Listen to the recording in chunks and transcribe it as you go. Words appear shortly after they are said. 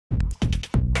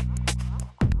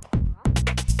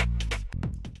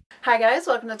Hi guys,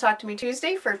 welcome to Talk to Me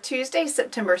Tuesday for Tuesday,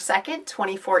 September 2nd,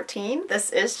 2014. This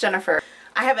is Jennifer.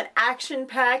 I have an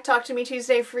action-packed Talk to Me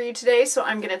Tuesday for you today, so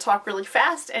I'm going to talk really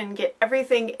fast and get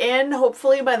everything in,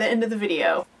 hopefully by the end of the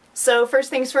video. So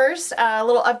first things first, a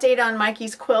little update on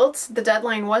Mikey's quilt. The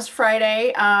deadline was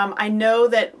Friday. I know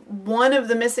that one of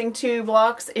the missing two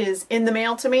blocks is in the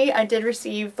mail to me. I did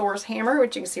receive Thor's hammer,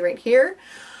 which you can see right here.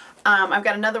 I've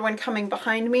got another one coming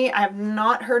behind me. I have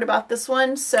not heard about this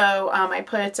one, so I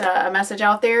put a message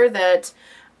out there that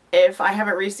if I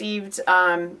haven't received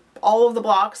all of the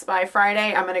blocks by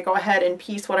Friday, I'm going to go ahead and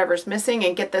piece whatever's missing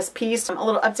and get this pieced. A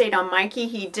little update on Mikey.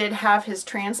 He did have his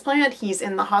transplant. He's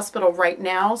in the hospital right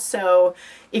now, so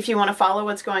if you want to follow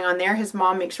what's going on there, his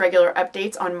mom makes regular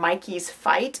updates on Mikey's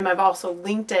fight. I've also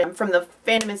linked it from the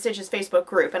Fandom and Stitches Facebook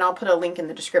group, and I'll put a link in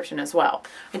the description as well.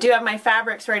 I do have my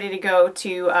fabrics ready to go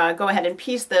ahead and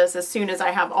piece this as soon as I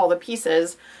have all the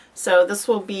pieces. So this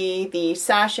will be the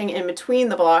sashing in between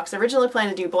the blocks. I originally planned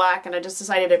to do black, and I just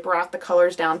decided it brought the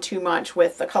colors down too much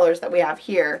with the colors that we have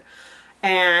here.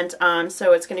 And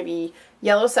so it's going to be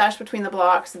yellow sash between the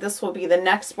blocks. This will be the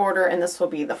next border, and this will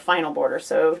be the final border.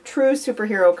 So true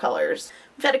superhero colors.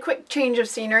 We've had a quick change of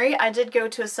scenery. I did go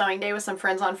to a sewing day with some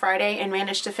friends on Friday and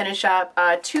managed to finish up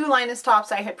two Linus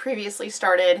tops I had previously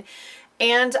started.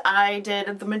 And I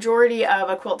did the majority of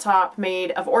a quilt top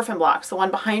made of orphan blocks. The one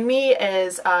behind me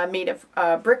is made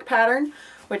of brick pattern,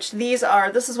 which this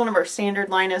is one of our standard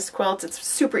Linus quilts. It's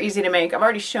super easy to make. I've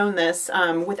already shown this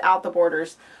without the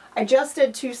borders. I just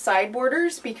did two side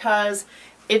borders because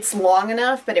it's long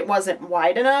enough, but it wasn't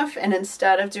wide enough. And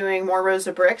instead of doing more rows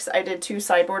of bricks, I did two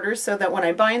side borders so that when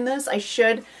I bind this,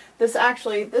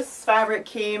 this fabric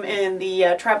came in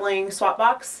the traveling swap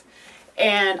box.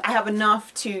 And I have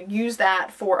enough to use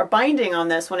that for a binding on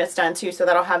this when it's done too, so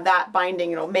that I'll have that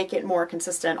binding. It'll make it more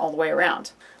consistent all the way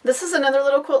around. This is another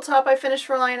little quilt top I finished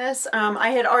for Linus.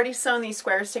 I had already sewn these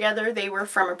squares together. They were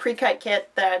from a pre-cut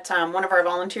kit that one of our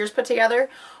volunteers put together.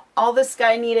 All this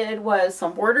guy needed was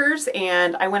some borders,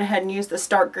 and I went ahead and used this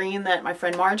dark green that my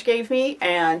friend Marge gave me.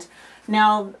 And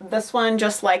now this one,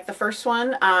 just like the first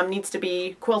one, needs to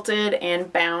be quilted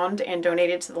and bound and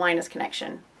donated to the Linus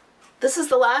Connection. This is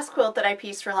the last quilt that I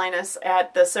pieced for Linus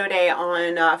at the sew day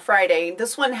on Friday.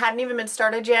 This one hadn't even been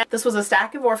started yet. This was a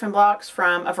stack of orphan blocks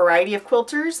from a variety of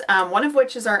quilters, one of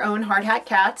which is our own Hard Hat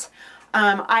Cat.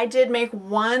 I did make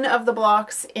one of the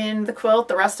blocks in the quilt.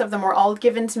 The rest of them were all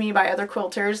given to me by other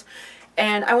quilters.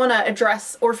 And I want to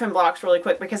address orphan blocks really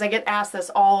quick because I get asked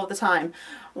this all of the time.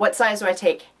 What size do I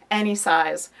take? Any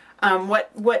size.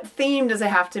 What theme does it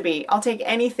have to be? I'll take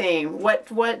anything.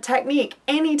 What technique?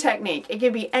 Any technique. It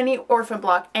can be any orphan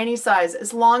block, any size,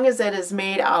 as long as it is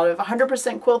made out of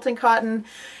 100% quilting cotton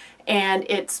and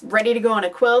it's ready to go on a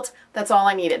quilt. That's all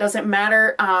I need. It doesn't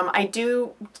matter. I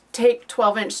do take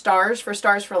 12-inch stars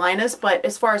for Linus, but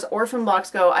as far as orphan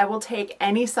blocks go, I will take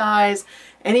any size,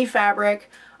 any fabric.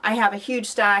 I have a huge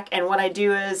stack, and what I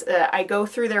do is I go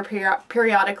through there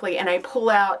periodically and I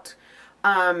pull out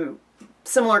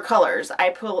similar colors. I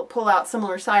pull out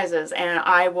similar sizes, and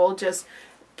I will just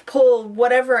pull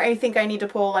whatever I think I need to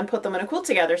pull and put them in a quilt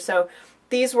together. So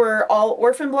these were all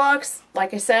orphan blocks,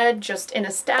 like I said, just in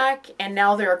a stack, and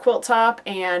now they're a quilt top,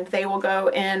 and they will go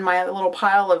in my little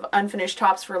pile of unfinished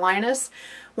tops for Linus.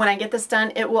 When I get this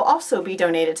done, it will also be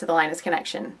donated to the Linus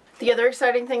Connection. The other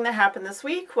exciting thing that happened this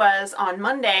week was on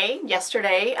Monday,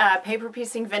 yesterday, paper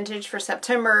piecing vintage for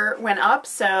September went up.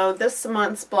 So this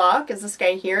month's block is this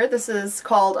guy here. This is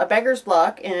called a beggar's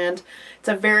block, and it's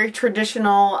a very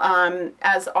traditional,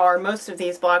 as are most of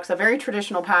these blocks, a very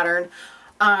traditional pattern.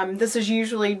 This is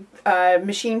usually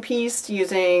machine pieced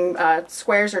using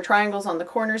squares or triangles on the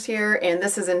corners here, and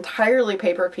this is entirely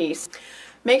paper pieced.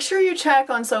 Make sure you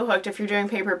check on Sew Hooked if you're doing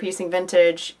paper piecing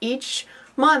vintage. Each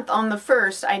month on the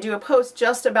 1st, I do a post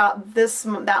just about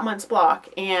that month's block,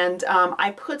 and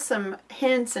I put some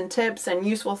hints and tips and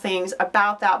useful things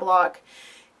about that block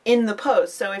in the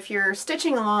post. So if you're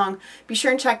stitching along, be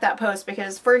sure and check that post,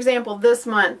 because for example this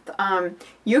month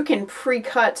you can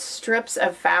pre-cut strips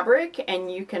of fabric,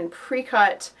 and you can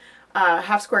pre-cut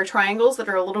half square triangles that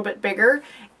are a little bit bigger,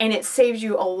 and it saves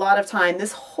you a lot of time.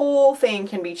 This whole thing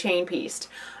can be chain pieced.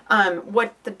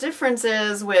 What the difference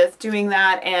is with doing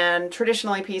that and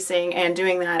traditionally piecing and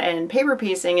doing that and paper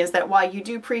piecing is that while you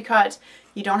do pre-cut,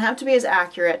 you don't have to be as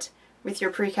accurate with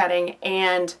your pre-cutting,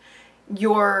 and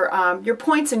your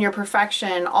points and your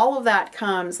perfection, all of that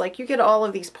comes, like you get all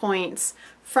of these points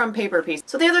from paper piece.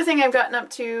 So the other thing I've gotten up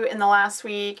to in the last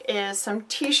week is some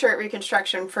t-shirt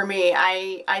reconstruction for me.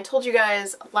 I told you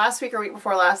guys last week or week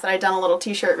before last that I'd done a little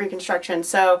t-shirt reconstruction.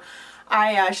 So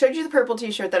I showed you the purple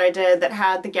t-shirt that I did that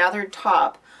had the gathered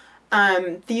top.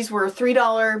 These were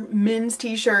 $3 men's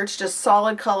t-shirts, just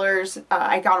solid colors.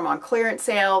 I got them on clearance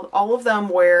sale. All of them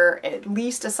were at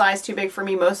least a size too big for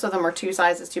me. Most of them are 2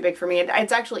 sizes too big for me.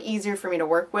 It's actually easier for me to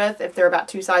work with if they're about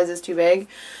 2 sizes too big,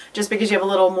 just because you have a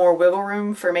little more wiggle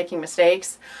room for making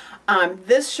mistakes.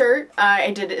 This shirt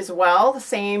I did as well, the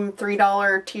same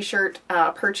 $3 t-shirt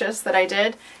purchase that I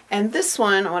did. And this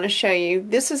one I want to show you.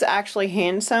 This is actually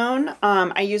hand sewn.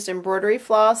 I used embroidery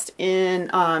floss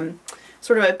in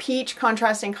sort of a peach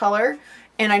contrasting color,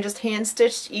 and I just hand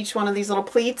stitched each one of these little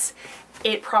pleats.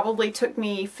 It probably took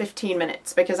me 15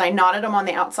 minutes because I knotted them on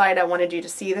the outside. I wanted you to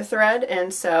see the thread,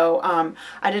 and so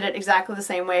I did it exactly the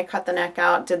same way. I cut the neck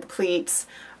out, did the pleats,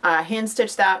 hand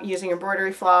stitched that using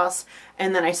embroidery floss,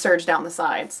 and then I serged down the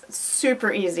sides.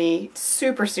 Super easy,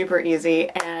 super easy,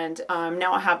 and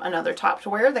now I have another top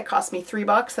to wear that cost me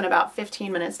 $3 in about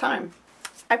 15 minutes time.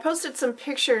 I posted some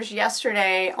pictures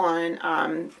yesterday on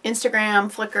Instagram,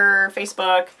 Flickr,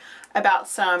 Facebook about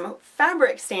some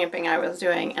fabric stamping I was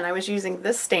doing, and I was using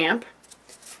this stamp,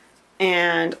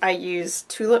 and I used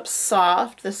Tulip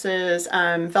Soft. This is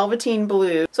Velveteen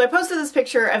Blue. So I posted this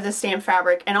picture of the stamped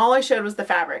fabric, and all I showed was the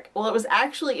fabric. Well, it was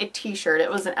actually a t-shirt.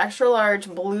 It was an extra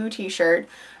large blue t-shirt,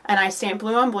 and I stamped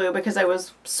blue on blue because I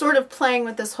was sort of playing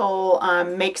with this whole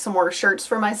make some more shirts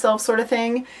for myself sort of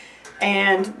thing.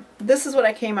 And this is what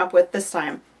I came up with this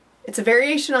time. It's a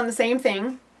variation on the same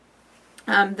thing.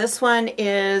 This one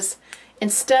is,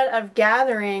 instead of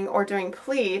gathering or doing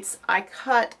pleats, I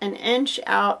cut an inch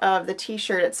out of the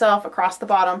t-shirt itself across the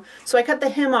bottom. So I cut the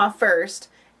hem off first,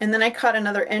 and then I cut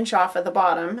another inch off at the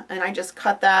bottom, and I just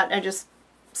cut that, I just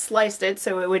sliced it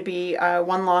so it would be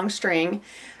one long string.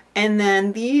 And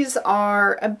then these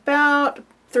are about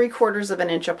 3/4 of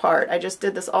an inch apart. I just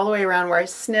did this all the way around where I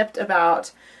snipped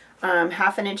about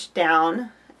half an inch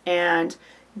down and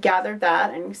gathered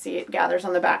that, and you can see it gathers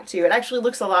on the back too. It actually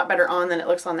looks a lot better on than it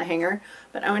looks on the hanger,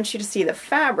 but I want you to see the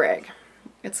fabric.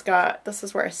 It's got, this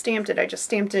is where I stamped it. I just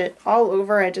stamped it all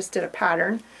over. I just did a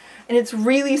pattern, and it's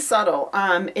really subtle.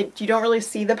 You don't really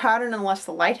see the pattern unless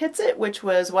the light hits it, which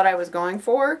was what I was going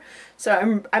for.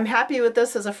 So I'm happy with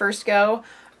this as a first go.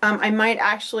 I might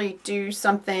actually do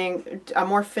something, a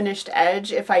more finished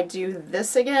edge if I do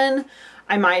this again.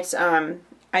 I might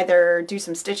either do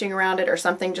some stitching around it or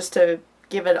something just to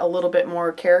give it a little bit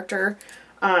more character.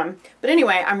 But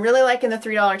anyway, I'm really liking the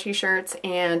 $3 t-shirts,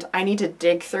 and I need to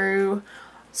dig through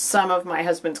some of my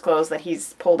husband's clothes that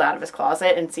he's pulled out of his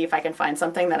closet and see if I can find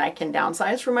something that I can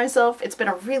downsize for myself. It's been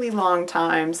a really long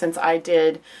time since I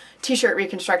did t-shirt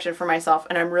reconstruction for myself,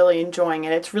 and I'm really enjoying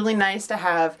it. It's really nice to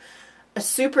have a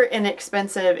super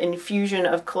inexpensive infusion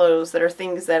of clothes that are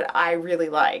things that I really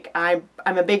like. I'm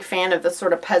a big fan of the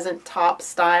sort of peasant top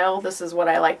style. This is what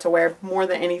I like to wear more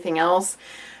than anything else.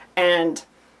 And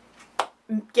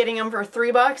getting them for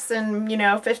 $3 and, you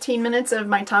know, 15 minutes of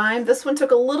my time. This one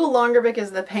took a little longer because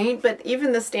of the paint, but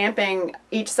even the stamping,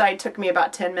 each side took me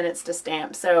about 10 minutes to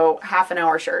stamp, so half an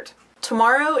hour shirt.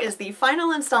 Tomorrow is the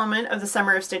final installment of the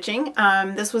Summer of Stitching.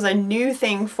 This was a new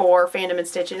thing for Fandom and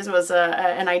Stitches. It was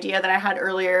an idea that I had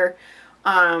earlier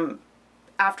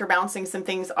after bouncing some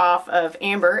things off of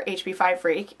Amber, HB5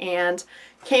 Freak, and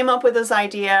came up with this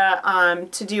idea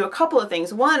to do a couple of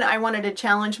things. One, I wanted to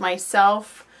challenge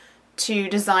myself to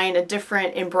design a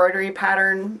different embroidery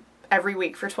pattern every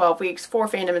week for 12 weeks for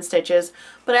Fandom and Stitches,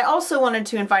 but I also wanted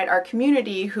to invite our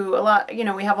community who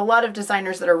we have a lot of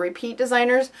designers that are repeat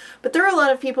designers, but there are a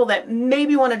lot of people that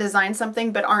maybe want to design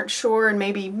something but aren't sure, and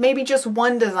maybe just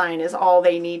one design is all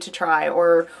they need to try,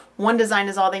 or one design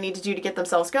is all they need to do to get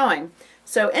themselves going.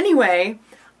 So anyway,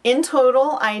 in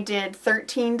total I did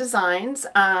 13 designs.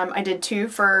 I did 2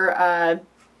 for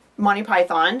Monty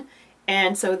Python,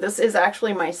 and so this is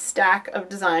actually my stack of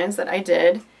designs that I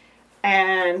did.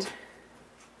 And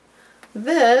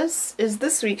this is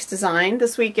this week's design.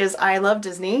 This week is I Love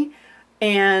Disney,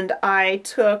 and I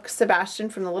took Sebastian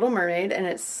from The Little Mermaid,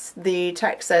 and the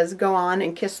text says, "Go on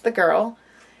and kiss the girl."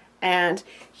 And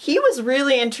he was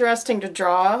really interesting to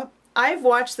draw. I've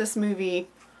watched this movie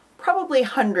probably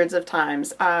hundreds of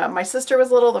times. My sister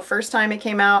was little the first time it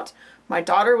came out. My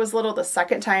daughter was little the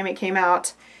second time it came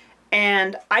out.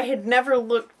 And I had never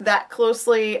looked that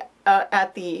closely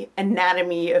at the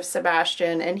anatomy of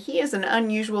Sebastian, and he is an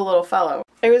unusual little fellow.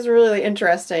 It was really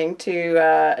interesting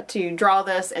to draw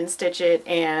this and stitch it,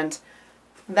 and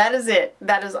that is it.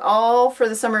 That is all for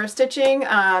the Summer of Stitching.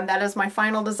 That is my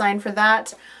final design for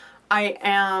that. I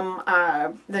am,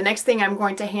 the next thing I'm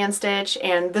going to hand stitch,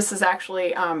 and this is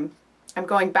actually, I'm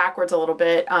going backwards a little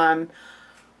bit. On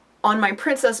my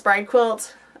Princess Bride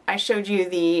quilt, I showed you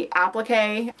the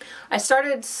applique. I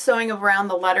started sewing around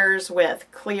the letters with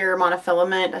clear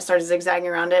monofilament. I started zigzagging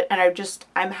around it, and I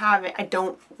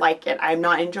don't like it. I'm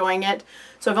not enjoying it.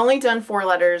 So I've only done 4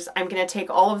 letters. I'm going to take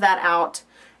all of that out,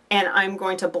 and I'm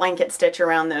going to blanket stitch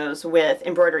around those with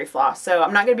embroidery floss. So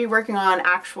I'm not going to be working on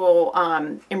actual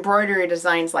embroidery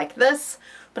designs like this,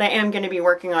 but I am going to be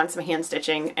working on some hand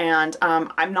stitching, and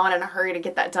I'm not in a hurry to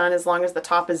get that done as long as the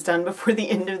top is done before the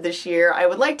end of this year. I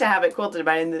would like to have it quilted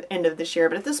by the end of this year,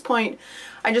 but at this point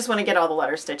I just want to get all the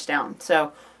letters stitched down.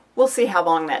 So we'll see how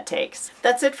long that takes.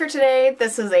 That's it for today.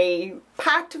 This is a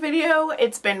packed video.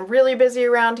 It's been really busy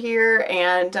around here,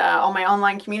 and all my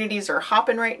online communities are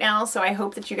hopping right now, so I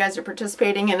hope that you guys are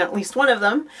participating in at least one of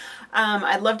them.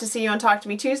 I'd love to see you on Talk to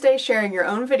Me Tuesday sharing your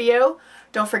own video.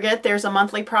 Don't forget, there's a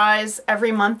monthly prize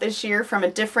every month this year from a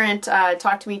different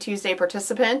Talk to Me Tuesday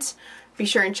participant. Be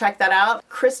sure and check that out.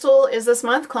 Crystal is this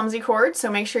month, Clumsy Cord,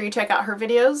 so make sure you check out her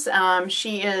videos.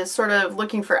 She is sort of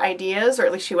looking for ideas, or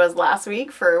at least she was last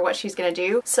week, for what she's going to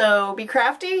do. So be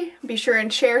crafty, be sure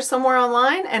and share somewhere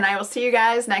online, and I will see you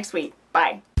guys next week.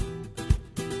 Bye.